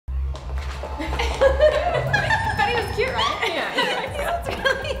Betty was cute, right? Yeah. That's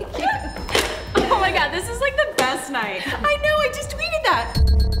really cute. Oh my god, this is like the best night. I know, I just tweeted that.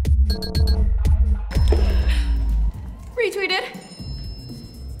 Retweeted.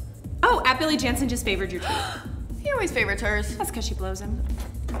 Oh, at Billy Jansen just favored your tweet. He always favorites hers. That's because she blows him.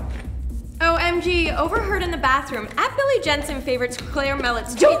 OMG, overheard in the bathroom. At Billy Jensen favorites Claire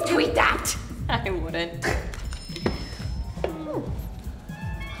Mellett's tweet. Don't tweet that! I wouldn't.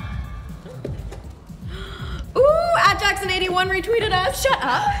 Ooh, at Jackson81 retweeted us. Shut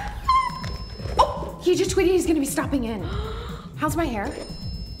up. Oh, he just tweeted he's gonna be stopping in. How's my hair?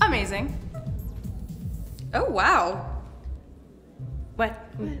 Amazing. Oh, wow. What?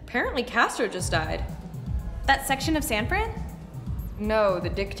 Apparently Castro just died. That section of San Fran? No, the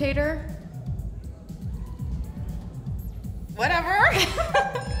dictator. Whatever.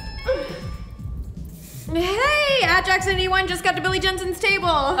 Hey, at Jackson81 just got to Billy Jensen's table.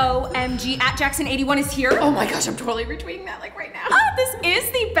 OMG, at Jackson81 is here. Oh my gosh, I'm totally retweeting that like right now. Ah, this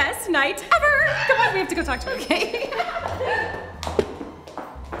is the best night ever. Come on, we have to go talk to him. Okay.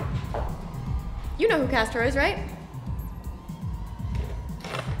 You know who Castro is, right?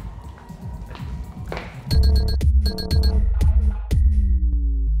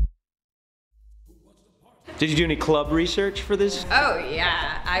 Did you do any club research for this? Oh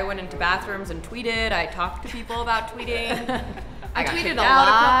yeah, I went into bathrooms and tweeted. I talked to people about tweeting. I got tweeted kicked a out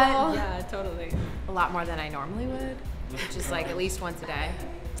lot. a couple. Yeah, totally. A lot more than I normally would, which is like at least once a day.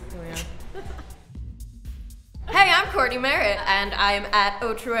 Hey, I'm Courtney Merritt, and I'm at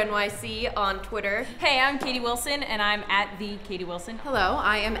OTrueNYC on Twitter. Hey, I'm Katie Wilson, and I'm at the Katie Wilson. Hello,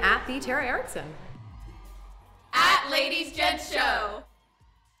 I am at the Tara Erickson. At Ladies Gents Show.